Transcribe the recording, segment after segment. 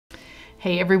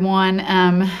Hey everyone,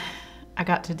 I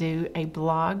got to do a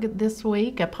blog this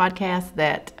week, a podcast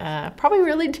that probably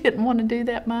really didn't want to do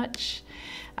that much.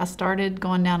 I started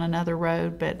going down another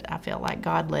road, but I felt like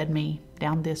God led me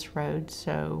down this road,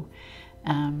 so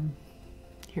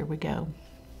here we go.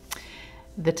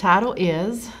 The title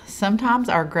is, Sometimes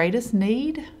Our Greatest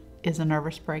Need is a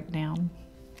Nervous Breakdown.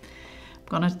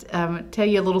 I'm going to tell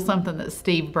you a little something that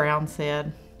Steve Broome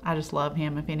said. I just love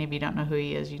him. If any of you don't know who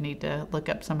he is, you need to look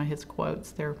up some of his quotes.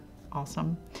 They're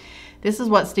awesome. This is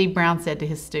what Steve Broome said to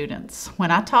his students. When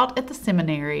I taught at the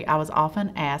seminary, I was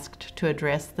often asked to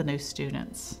address the new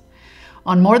students.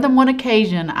 On more than one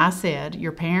occasion, I said,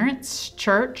 your parents,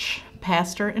 church,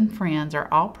 pastor, and friends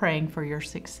are all praying for your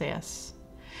success.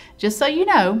 Just so you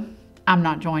know, I'm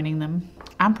not joining them.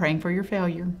 I'm praying for your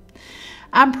failure.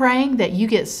 I'm praying that you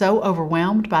get so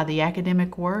overwhelmed by the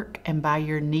academic work and by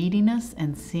your neediness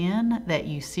and sin that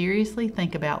you seriously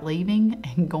think about leaving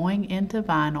and going into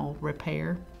vinyl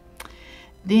repair.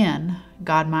 Then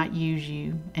God might use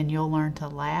you and you'll learn to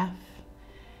laugh,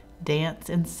 dance,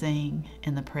 and sing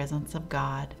in the presence of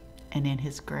God and in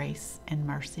His grace and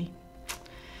mercy.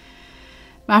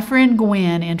 My friend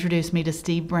Gwen introduced me to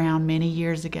Steve Broome many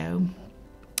years ago.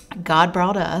 God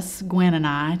brought us, Gwen and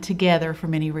I, together for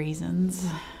many reasons.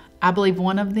 I believe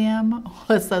one of them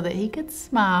was so that He could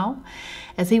smile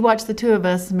as He watched the two of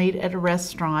us meet at a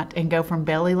restaurant and go from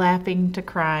belly laughing to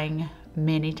crying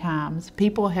many times.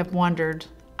 People have wondered,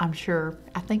 I'm sure,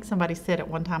 I think somebody said at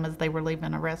one time as they were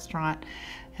leaving a restaurant,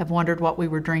 have wondered what we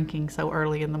were drinking so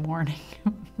early in the morning,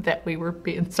 that we were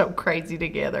being so crazy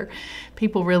together.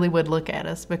 People really would look at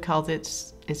us because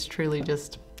it's truly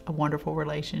just a wonderful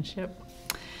relationship.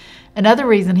 Another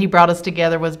reason He brought us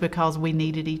together was because we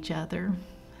needed each other.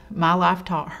 My life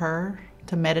taught her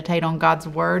to meditate on God's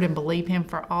Word and believe Him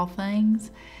for all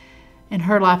things. And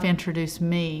her life introduced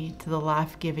me to the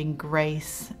life-giving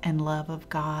grace and love of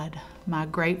God. My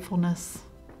gratefulness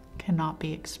cannot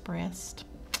be expressed.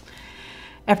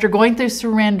 After going through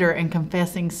surrender and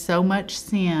confessing so much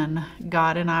sin,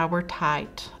 God and I were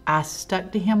tight. I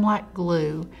stuck to Him like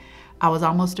glue. I was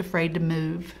almost afraid to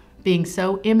move. Being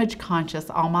so image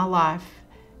conscious all my life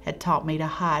had taught me to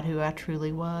hide who I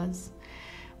truly was.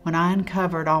 When I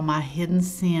uncovered all my hidden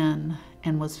sin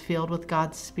and was filled with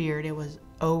God's Spirit, it was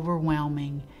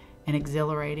overwhelming and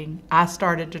exhilarating. I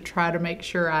started to try to make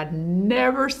sure I'd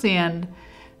never sinned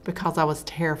because I was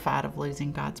terrified of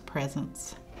losing God's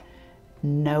presence.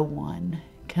 No one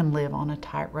can live on a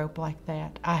tightrope like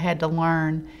that. I had to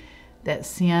learn that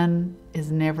sin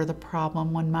is never the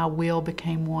problem. When my will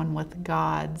became one with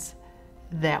God's,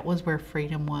 that was where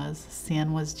freedom was.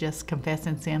 Sin was just,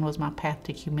 confessing sin was my path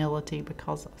to humility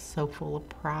because I was so full of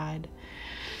pride.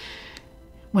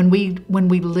 When we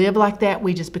live like that,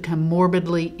 we just become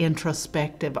morbidly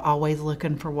introspective, always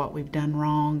looking for what we've done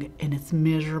wrong, and it's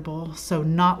miserable. So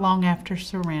not long after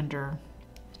surrender,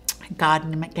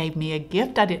 God gave me a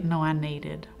gift I didn't know I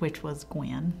needed, which was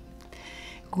Gwen.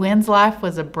 Gwen's life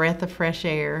was a breath of fresh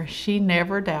air. She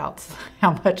never doubts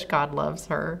how much God loves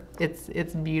her.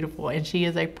 It's beautiful, and she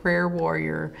is a prayer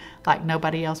warrior like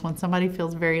nobody else. When somebody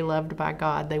feels very loved by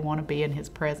God, they want to be in His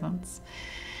presence.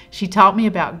 She taught me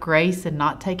about grace and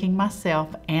not taking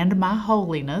myself and my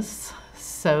holiness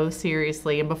so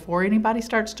seriously. And before anybody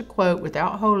starts to quote,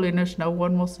 without holiness, no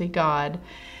one will see God,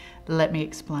 let me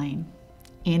explain.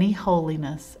 Any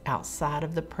holiness outside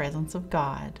of the presence of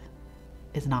God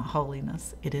is not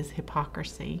holiness. It is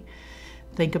hypocrisy.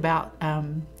 Think about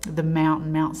the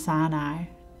mountain, Mount Sinai.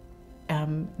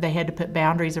 They had to put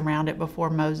boundaries around it before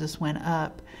Moses went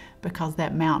up because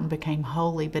that mountain became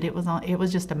holy. But it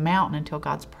was just a mountain until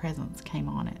God's presence came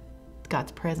on it.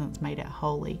 God's presence made it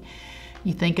holy.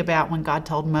 You think about when God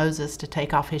told Moses to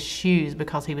take off his shoes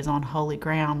because he was on holy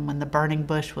ground, when the burning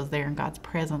bush was there and God's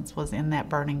presence was in that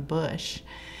burning bush.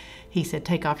 He said,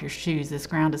 take off your shoes. This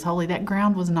ground is holy. That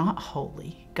ground was not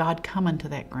holy. God coming to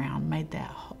that ground made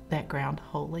that ground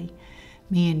holy.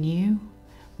 Me and you,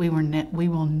 we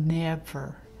will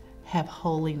never have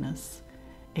holiness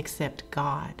except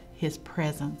God. His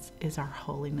presence is our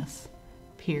holiness,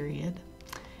 period.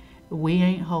 We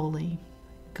ain't holy.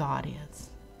 God is.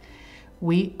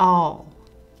 We all,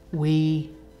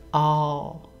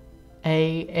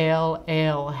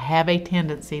 A-L-L, have a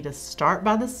tendency to start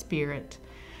by the Spirit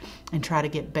and try to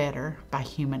get better by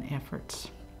human efforts.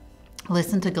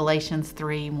 Listen to Galatians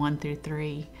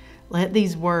 3:1-3. Let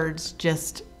these words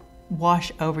just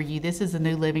wash over you. This is a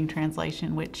New Living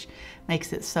Translation, which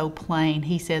makes it so plain.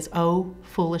 He says, "Oh,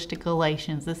 foolish to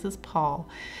Galatians." This is Paul.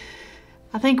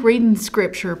 I think reading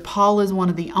Scripture, Paul is one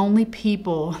of the only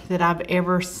people that I've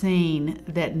ever seen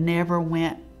that never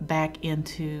went back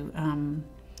into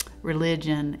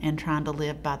religion and trying to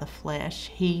live by the flesh.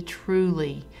 He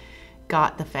truly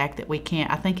got the fact that we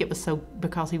can't. I think it was so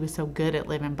because he was so good at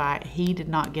living by it, he did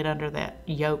not get under that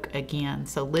yoke again.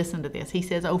 So listen to this. He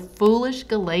says, "Oh, foolish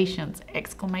Galatians,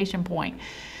 exclamation point.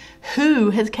 Who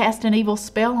has cast an evil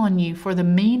spell on you? For the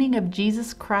meaning of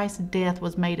Jesus Christ's death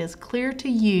was made as clear to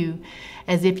you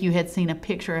as if you had seen a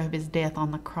picture of his death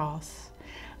on the cross."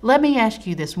 Let me ask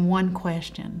you this one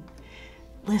question.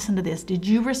 Listen to this. Did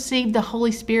you receive the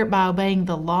Holy Spirit by obeying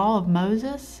the law of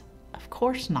Moses? Of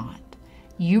course not.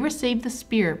 You received the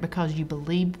Spirit because you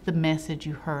believed the message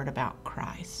you heard about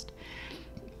Christ.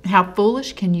 How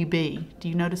foolish can you be? Do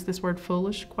you notice this word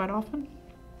foolish quite often?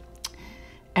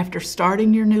 After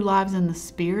starting your new lives in the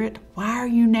Spirit, why are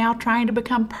you now trying to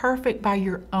become perfect by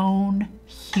your own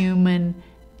human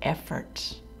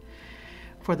effort?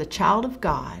 For the child of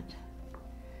God,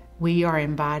 we are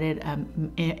inviting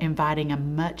a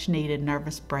much-needed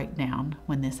nervous breakdown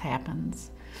when this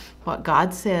happens. What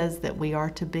God says that we are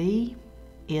to be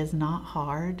is not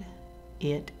hard.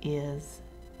 It is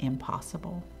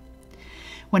impossible.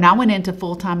 When I went into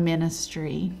full-time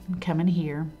ministry, coming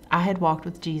here, I had walked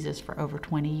with Jesus for over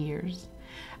 20 years.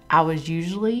 I was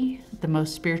usually the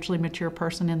most spiritually mature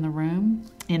person in the room,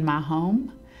 in my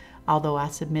home. Although I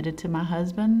submitted to my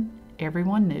husband,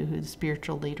 everyone knew who the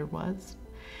spiritual leader was.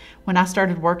 When I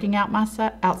started working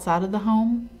outside of the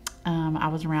home, I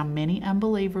was around many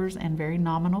unbelievers and very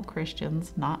nominal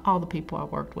Christians. Not all the people I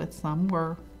worked with. Some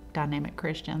were dynamic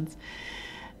Christians.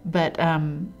 But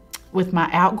with my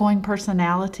outgoing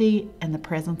personality and the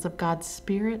presence of God's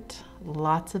Spirit,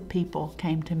 lots of people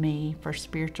came to me for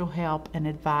spiritual help and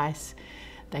advice.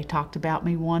 They talked about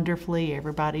me wonderfully.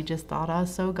 Everybody just thought I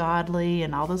was so godly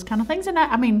and all those kind of things. And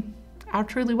I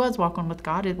truly was walking with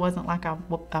God. It wasn't like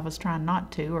I was trying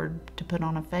not to or to put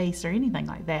on a face or anything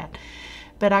like that.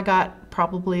 But I got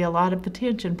probably a lot of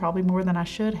attention, probably more than I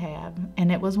should have.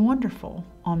 And it was wonderful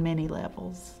on many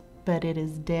levels, but it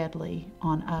is deadly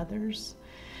on others.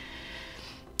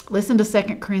 Listen to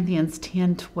 2 Corinthians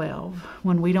 10:12.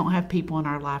 When we don't have people in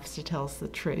our lives to tell us the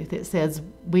truth, it says,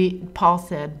 Paul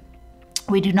said,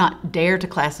 "We do not dare to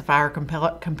classify or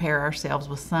compare ourselves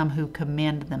with some who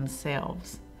commend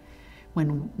themselves."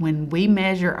 When we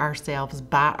measure ourselves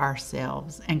by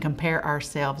ourselves and compare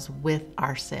ourselves with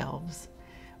ourselves,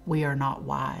 we are not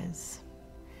wise.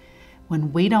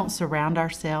 When we don't surround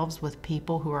ourselves with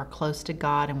people who are close to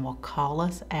God and will call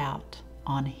us out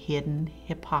on hidden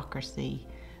hypocrisy,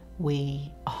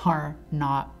 we are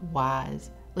not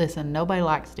wise. Listen, nobody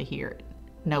likes to hear it.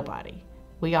 Nobody.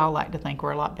 We all like to think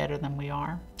we're a lot better than we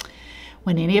are.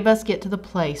 When any of us get to the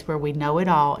place where we know it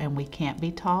all and we can't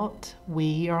be taught,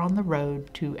 we are on the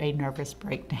road to a nervous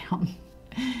breakdown.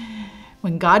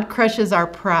 When God crushes our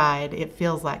pride, it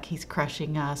feels like he's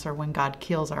crushing us, or when God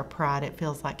kills our pride, it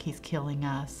feels like he's killing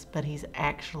us, but he's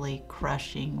actually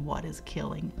crushing what is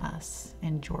killing us.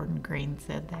 And Jordan Green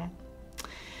said that.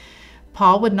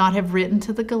 Paul would not have written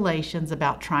to the Galatians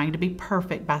about trying to be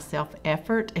perfect by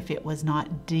self-effort if it was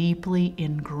not deeply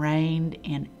ingrained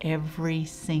in every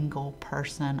single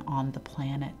person on the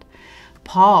planet.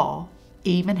 Paul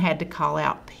even had to call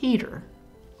out Peter.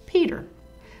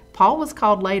 Paul was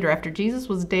called later after Jesus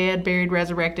was dead, buried,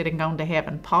 resurrected, and gone to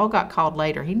heaven. Paul got called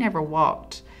later. He never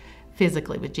walked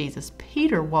physically with Jesus.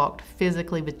 Peter walked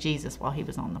physically with Jesus while he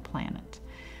was on the planet.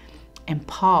 And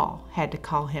Paul had to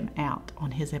call him out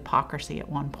on his hypocrisy at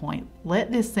one point.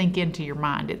 Let this sink into your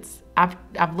mind.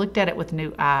 I've looked at it with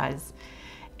new eyes,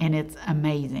 and it's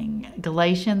amazing.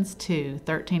 Galatians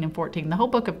 2:13 and 14. The whole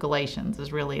book of Galatians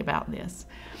is really about this.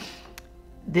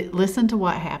 Listen to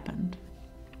what happened.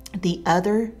 The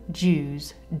other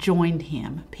Jews joined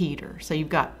him, Peter. So you've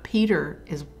got Peter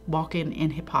is walking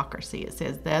in hypocrisy. It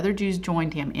says the other Jews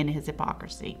joined him in his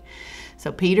hypocrisy.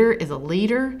 So Peter is a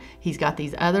leader. He's got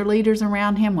these other leaders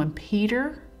around him. When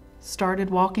Peter started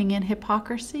walking in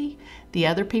hypocrisy, the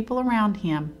other people around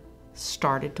him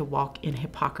started to walk in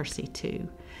hypocrisy too.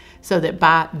 So that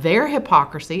by their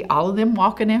hypocrisy, all of them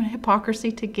walking in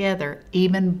hypocrisy together,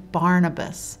 even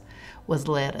Barnabas was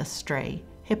led astray.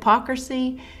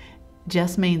 Hypocrisy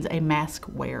just means a mask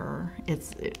wearer.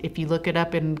 If you look it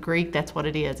up in Greek, that's what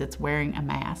it is. It's wearing a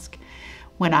mask.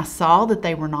 When I saw that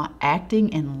they were not acting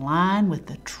in line with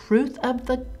the truth of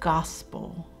the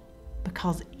gospel,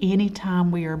 because anytime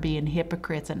we are being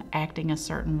hypocrites and acting a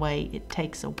certain way, it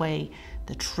takes away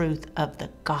the truth of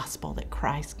the gospel that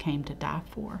Christ came to die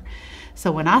for.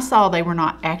 So when I saw they were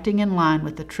not acting in line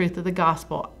with the truth of the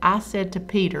gospel, I said to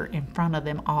Peter in front of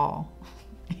them all,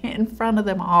 in front of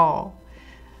them all.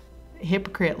 A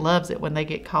hypocrite loves it when they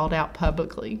get called out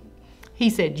publicly. He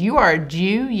said, "You are a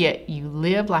Jew, yet you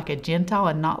live like a Gentile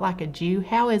and not like a Jew.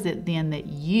 How is it then that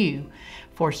you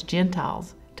force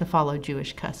Gentiles to follow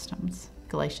Jewish customs?"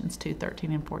 Galatians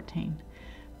 2:13 and 14.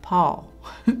 Paul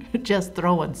just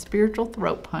throwing spiritual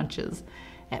throat punches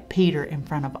at Peter in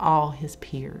front of all his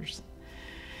peers.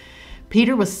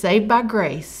 Peter was saved by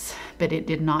grace, but it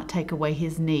did not take away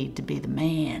his need to be the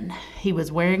man. He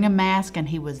was wearing a mask, and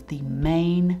he was the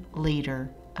main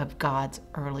leader of God's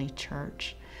early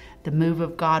church. The move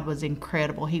of God was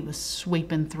incredible. He was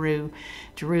sweeping through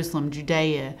Jerusalem,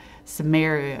 Judea,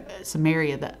 Samaria,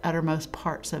 the uttermost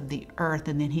parts of the earth,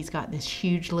 and then he's got this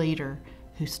huge leader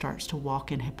who starts to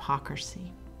walk in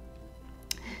hypocrisy.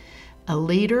 A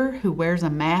leader who wears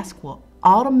a mask will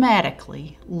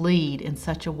automatically lead in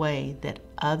such a way that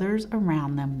others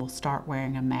around them will start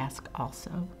wearing a mask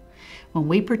also. When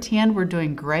we pretend we're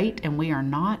doing great and we are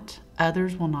not,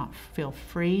 others will not feel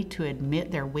free to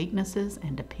admit their weaknesses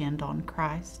and depend on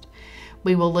Christ.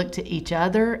 We will look to each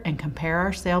other and compare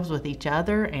ourselves with each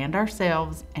other and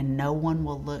ourselves, and no one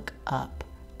will look up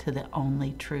to the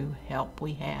only true help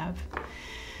we have.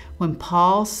 When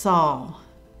Paul saw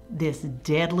this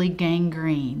deadly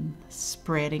gangrene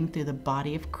spreading through the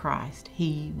body of Christ,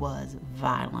 he was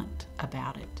violent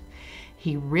about it.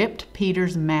 He ripped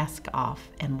Peter's mask off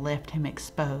and left him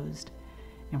exposed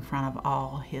in front of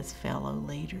all his fellow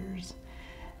leaders.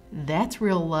 That's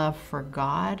real love for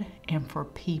God and for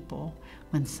people,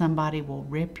 when somebody will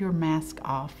rip your mask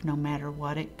off no matter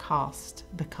what it costs,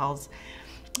 because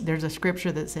there's a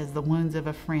scripture that says the wounds of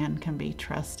a friend can be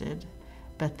trusted,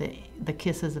 but the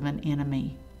kisses of an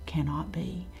enemy cannot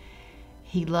be.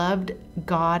 He loved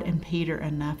God and Peter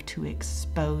enough to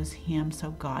expose him so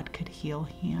God could heal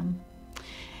him.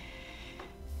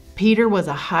 Peter was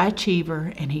a high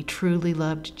achiever, and he truly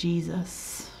loved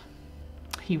Jesus.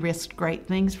 He risked great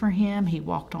things for him. He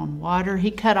walked on water.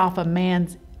 He cut off a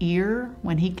man's ear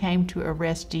when he came to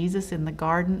arrest Jesus in the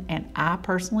garden, and I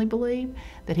personally believe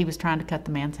that he was trying to cut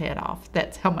the man's head off.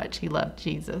 That's how much he loved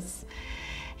Jesus.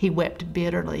 He wept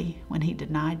bitterly when he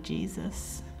denied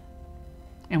Jesus.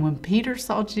 And when Peter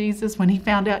saw Jesus, when he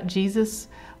found out Jesus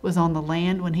was on the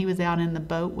land, when he was out in the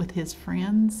boat with his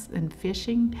friends and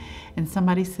fishing, and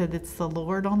somebody said, "It's the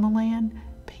Lord on the land,"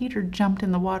 Peter jumped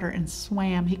in the water and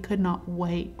swam. He could not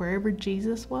wait. Wherever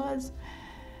Jesus was,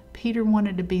 Peter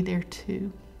wanted to be there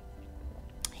too.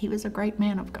 He was a great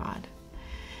man of God.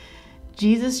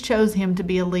 Jesus chose him to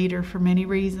be a leader for many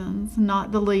reasons.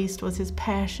 Not the least was his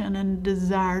passion and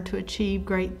desire to achieve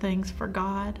great things for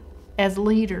God. As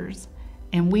leaders,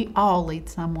 and we all lead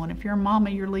someone. If you're a mama,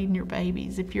 you're leading your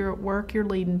babies. If you're at work, you're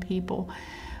leading people.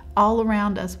 All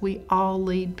around us, we all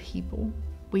lead people.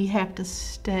 We have to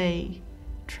stay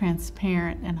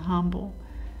transparent and humble.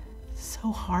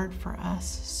 So hard for us.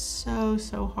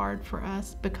 So hard for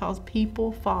us, because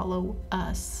people follow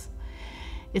us.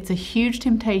 It's a huge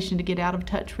temptation to get out of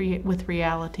touch with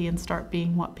reality and start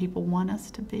being what people want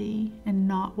us to be and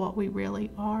not what we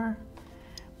really are.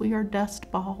 We are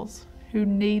dust balls who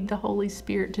need the Holy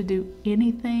Spirit to do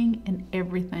anything and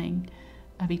everything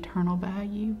of eternal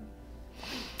value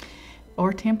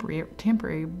or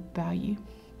temporary value.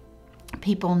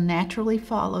 People naturally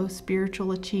follow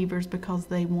spiritual achievers because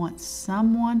they want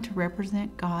someone to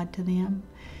represent God to them.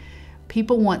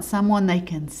 People want someone they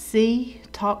can see,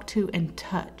 talk to, and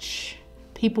touch.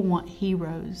 People want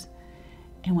heroes.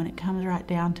 And when it comes right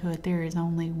down to it, there is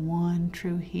only one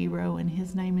true hero, and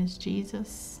his name is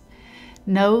Jesus.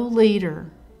 No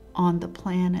leader on the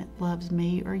planet loves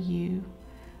me or you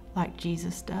like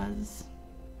Jesus does.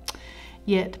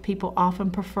 Yet people often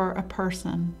prefer a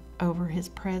person over his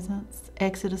presence.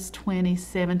 Exodus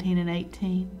 20:17 and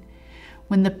 18.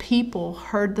 When the people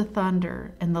heard the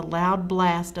thunder and the loud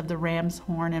blast of the ram's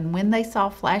horn, and when they saw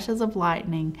flashes of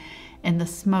lightning and the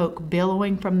smoke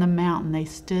billowing from the mountain, they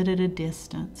stood at a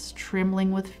distance,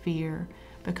 trembling with fear,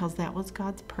 because that was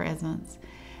God's presence.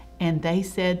 And they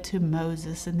said to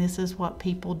Moses, and this is what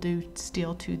people do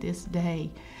still to this day,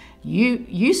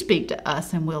 you speak to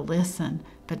us and we'll listen,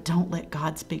 but don't let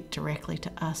God speak directly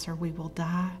to us or we will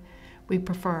die. We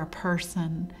prefer a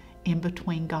person in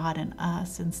between God and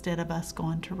us instead of us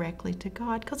going directly to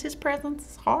God, because his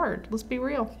presence is hard. Let's be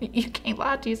real. You can't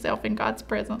lie to yourself in God's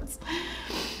presence.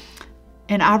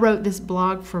 And I wrote this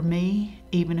blog for me,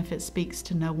 even if it speaks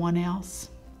to no one else.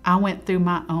 I went through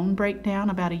my own breakdown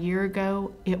about a year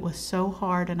ago. It was so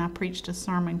hard, and I preached a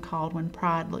sermon called "When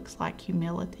Pride Looks Like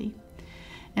Humility."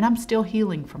 And I'm still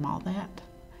healing from all that.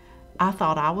 I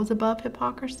thought I was above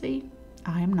hypocrisy.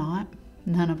 I am not.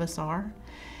 None of us are.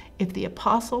 If the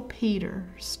Apostle Peter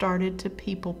started to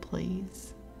people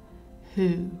please,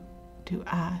 who do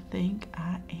I think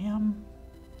I am?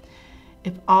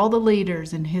 If all the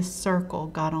leaders in his circle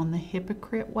got on the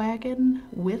hypocrite wagon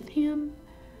with him,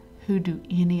 who do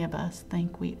any of us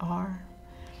think we are?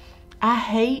 I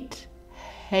hate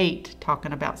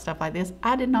talking about stuff like this.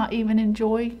 I did not even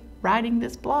enjoy writing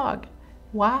this blog.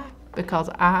 Why? Because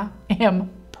I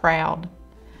am proud.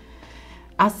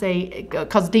 I say,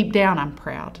 because deep down I'm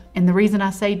proud. And the reason I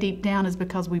say deep down is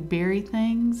because we bury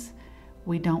things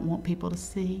we don't want people to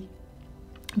see.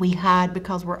 We hide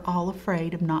because we're all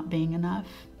afraid of not being enough.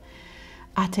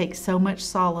 I take so much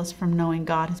solace from knowing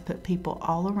God has put people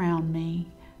all around me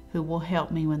who will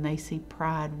help me when they see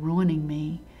pride ruining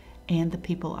me and the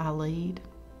people I lead.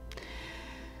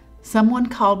 Someone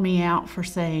called me out for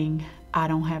saying I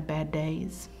don't have bad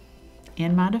days.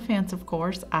 In my defense, of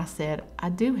course, I said I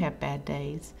do have bad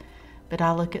days, but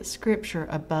I look at Scripture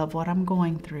above what I'm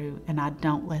going through and I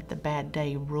don't let the bad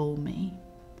day rule me.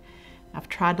 I've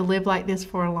tried to live like this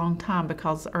for a long time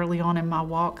because early on in my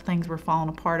walk, things were falling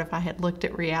apart. If I had looked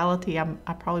at reality,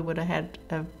 I probably would have had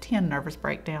 10 nervous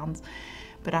breakdowns.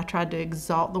 But I tried to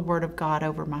exalt the Word of God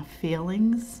over my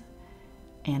feelings,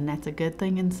 and that's a good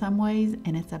thing in some ways,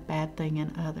 and it's a bad thing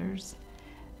in others.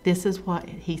 This is what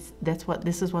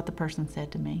the person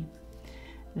said to me.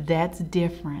 That's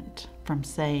different from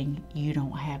saying you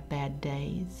don't have bad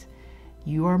days.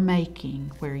 You are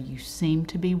making where you seem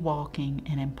to be walking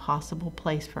an impossible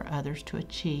place for others to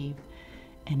achieve,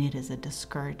 and it is a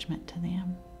discouragement to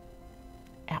them.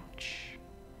 Ouch.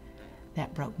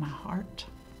 That broke my heart.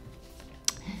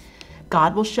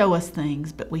 God will show us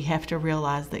things, but we have to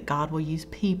realize that God will use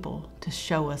people to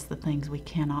show us the things we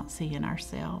cannot see in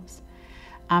ourselves.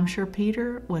 I'm sure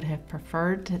Peter would have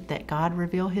preferred that God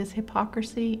reveal his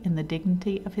hypocrisy in the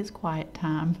dignity of his quiet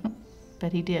time,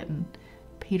 but he didn't.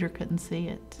 Peter couldn't see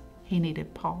it. He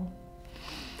needed Paul.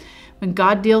 When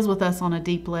God deals with us on a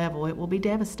deep level, it will be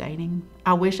devastating.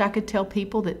 I wish I could tell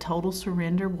people that total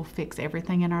surrender will fix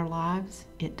everything in our lives.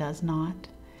 It does not.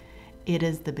 It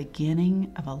is the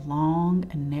beginning of a long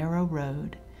and narrow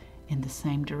road in the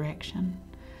same direction.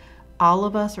 All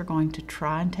of us are going to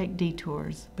try and take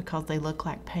detours because they look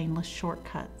like painless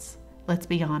shortcuts. Let's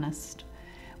be honest.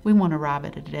 We want to arrive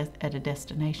at a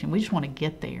destination. We just want to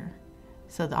get there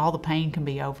so that all the pain can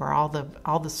be over, all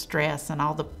the stress and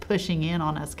all the pushing in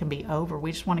on us can be over.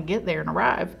 We just want to get there and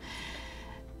arrive.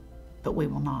 But we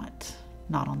will not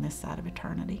on this side of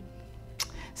eternity.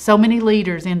 So many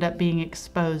leaders end up being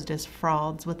exposed as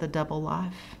frauds with a double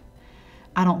life.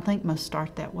 I don't think most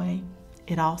start that way.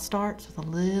 It all starts with a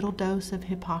little dose of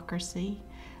hypocrisy.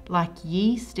 Like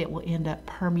yeast, it will end up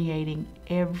permeating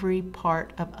every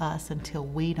part of us until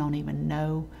we don't even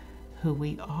know who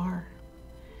we are.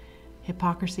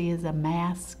 Hypocrisy is a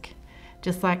mask.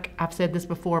 Just like I've said this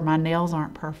before, my nails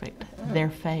aren't perfect. They're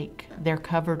fake. They're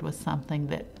covered with something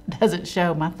that doesn't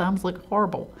show. My thumbs look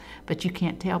horrible, but you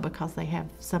can't tell because they have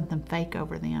something fake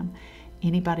over them.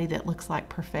 Anybody that looks like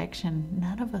perfection,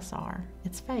 none of us are.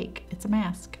 It's fake. It's a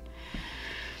mask.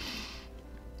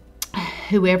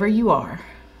 Whoever you are,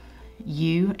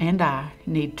 you and I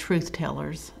need truth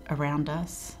tellers around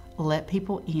us. Let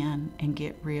people in and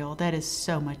get real. That is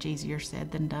so much easier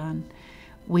said than done.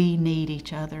 We need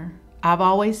each other. I've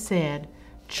always said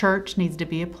church needs to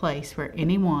be a place where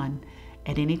anyone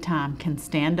at any time can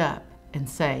stand up and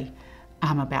say,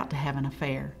 I'm about to have an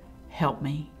affair. Help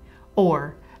me.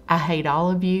 Or, I hate all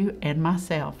of you and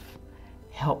myself.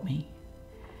 Help me.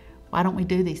 Why don't we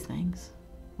do these things?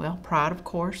 Well, pride, of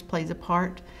course, plays a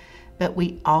part, but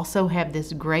we also have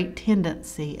this great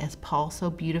tendency, as Paul so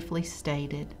beautifully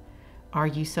stated, are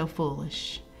you so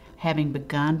foolish? Having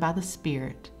begun by the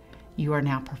Spirit, you are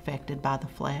now perfected by the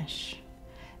flesh.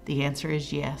 The answer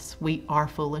is yes, we are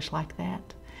foolish like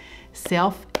that.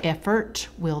 Self-effort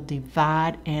will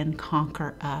divide and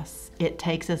conquer us. It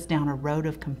takes us down a road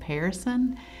of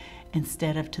comparison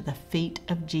instead of to the feet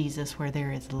of Jesus where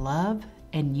there is love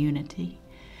and unity.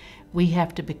 We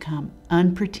have to become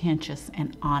unpretentious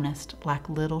and honest like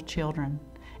little children.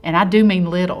 And I do mean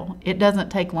little. It doesn't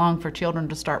take long for children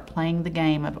to start playing the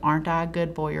game of aren't I a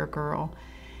good boy or girl?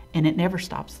 And it never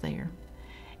stops there.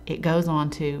 It goes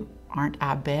on to aren't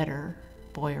I better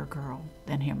boy or girl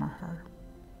than him or her?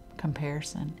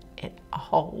 Comparison. It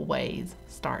always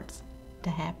starts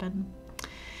to happen.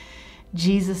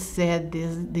 Jesus said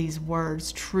these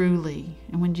words, truly.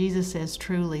 And when Jesus says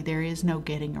truly, there is no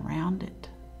getting around it.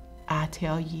 I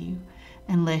tell you,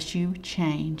 unless you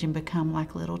change and become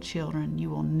like little children, you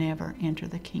will never enter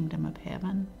the kingdom of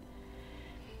heaven.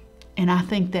 And I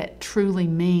think that truly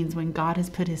means when God has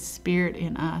put His Spirit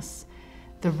in us,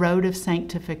 the road of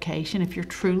sanctification, if you're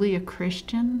truly a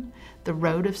Christian, the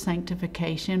road of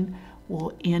sanctification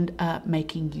will end up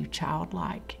making you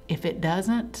childlike. If it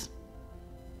doesn't,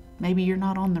 Maybe you're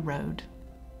not on the road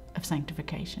of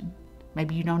sanctification.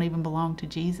 Maybe you don't even belong to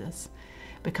Jesus,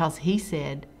 because he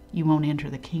said you won't enter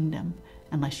the kingdom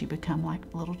unless you become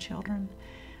like little children.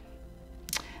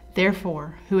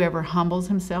 Therefore, whoever humbles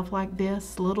himself like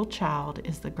this little child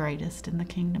is the greatest in the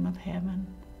kingdom of heaven.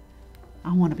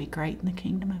 I want to be great in the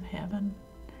kingdom of heaven.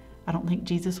 I don't think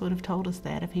Jesus would have told us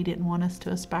that if he didn't want us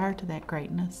to aspire to that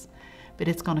greatness. But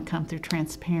it's going to come through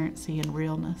transparency and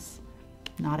realness,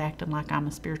 not acting like I'm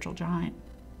a spiritual giant.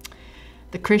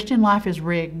 The Christian life is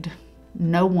rigged.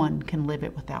 No one can live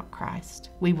it without Christ.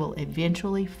 We will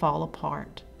eventually fall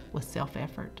apart with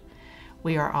self-effort.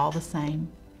 We are all the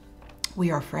same. We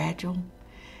are fragile.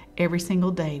 Every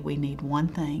single day we need one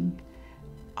thing.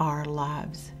 Our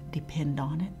lives depend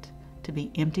on it, to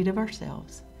be emptied of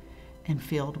ourselves and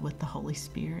filled with the Holy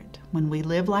Spirit. When we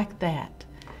live like that,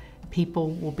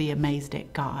 people will be amazed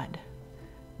at God,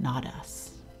 not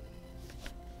us.